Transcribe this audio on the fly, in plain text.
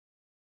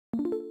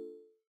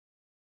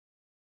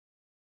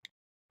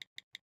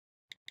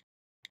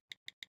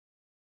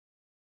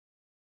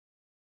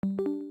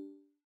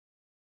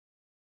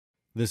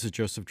This is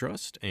Joseph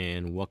Drust,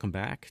 and welcome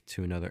back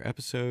to another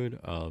episode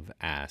of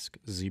Ask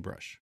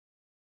ZBrush.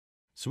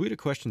 So we had a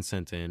question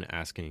sent in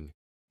asking,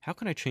 how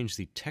can I change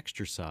the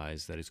texture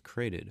size that is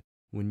created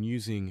when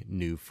using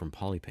new from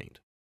Polypaint?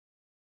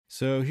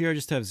 So here I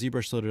just have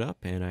ZBrush loaded up,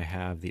 and I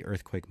have the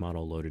earthquake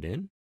model loaded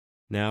in.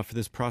 Now for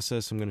this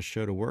process I'm going to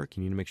show to work,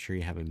 you need to make sure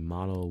you have a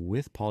model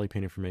with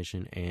Polypaint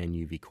information and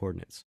UV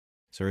coordinates.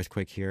 So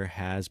earthquake here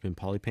has been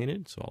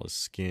polypainted, so all his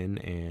skin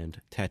and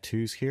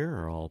tattoos here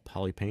are all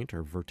polypaint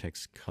or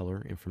vertex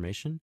color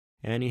information,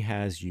 and he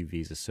has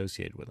UVs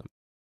associated with him.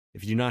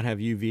 If you do not have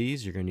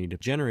UVs, you're going to need to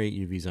generate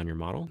UVs on your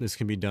model. This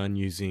can be done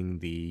using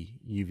the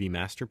UV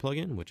Master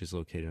plugin, which is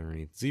located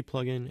underneath Z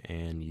plugin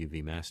and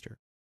UV Master.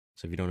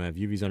 So if you don't have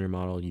UVs on your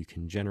model, you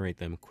can generate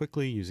them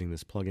quickly using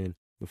this plugin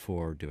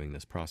before doing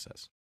this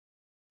process.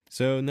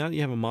 So now that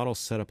you have a model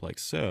set up like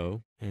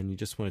so, and you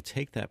just want to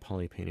take that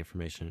polypaint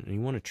information and you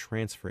want to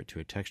transfer it to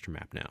a texture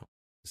map now.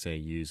 Say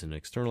use an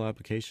external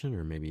application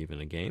or maybe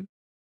even a game.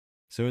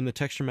 So in the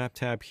texture map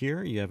tab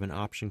here, you have an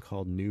option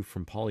called New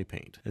from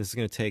Polypaint. And this is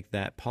going to take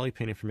that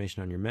polypaint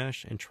information on your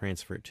mesh and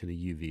transfer it to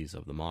the UVs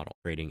of the model,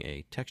 creating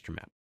a texture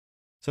map.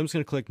 So I'm just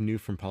going to click New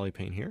from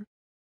Polypaint here.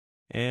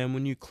 And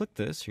when you click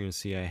this, you're going to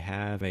see I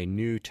have a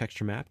new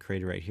texture map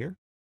created right here.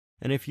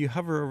 And if you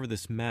hover over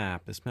this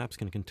map's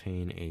going to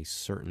contain a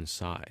certain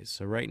size.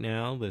 So right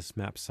now, this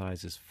map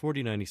size is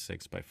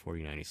 4096 by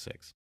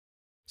 4096.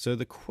 So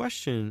the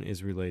question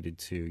is related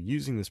to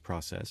using this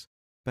process,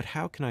 but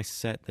how can I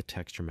set the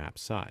texture map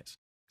size?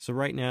 So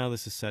right now,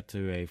 this is set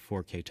to a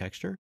 4K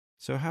texture.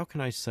 So how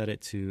can I set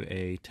it to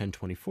a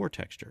 1024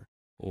 texture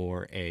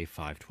or a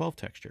 512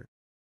 texture?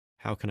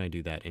 How can I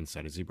do that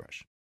inside of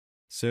ZBrush?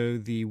 So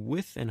the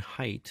width and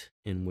height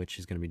in which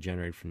is going to be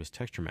generated from this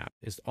texture map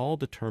is all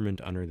determined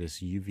under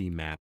this UV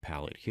map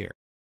palette here.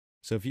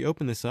 So if you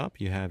open this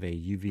up, you have a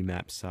UV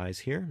map size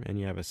here, and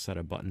you have a set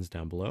of buttons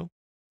down below.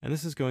 And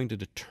this is going to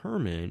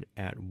determine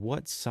at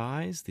what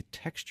size the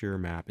texture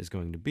map is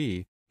going to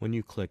be when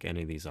you click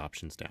any of these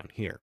options down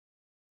here.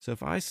 So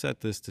if I set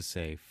this to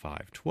say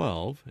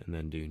 512 and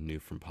then do New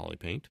from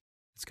Polypaint,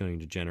 it's going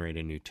to generate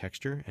a new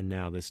texture. And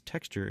now this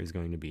texture is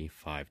going to be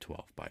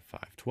 512 by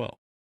 512.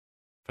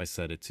 If I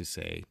set it to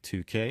say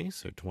 2K,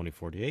 so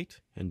 2048,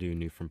 and do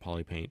New from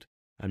Polypaint,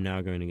 I'm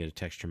now going to get a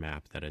texture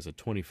map that is a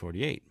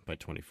 2048 by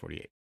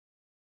 2048.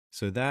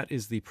 So that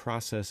is the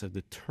process of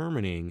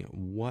determining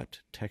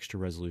what texture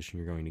resolution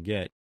you're going to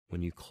get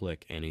when you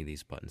click any of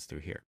these buttons through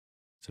here.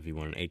 So if you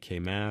want an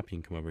 8K map, you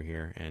can come over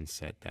here and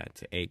set that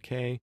to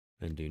 8K,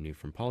 then do New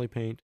from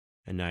Polypaint,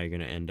 and now you're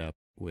going to end up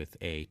with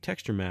a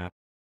texture map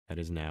that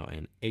is now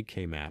an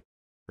 8K map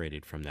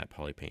created from that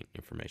Polypaint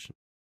information.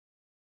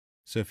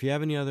 So if you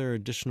have any other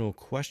additional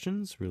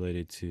questions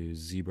related to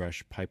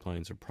ZBrush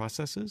pipelines or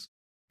processes,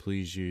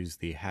 please use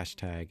the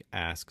hashtag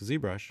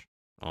AskZBrush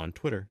on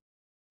Twitter.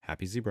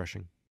 Happy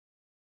ZBrushing.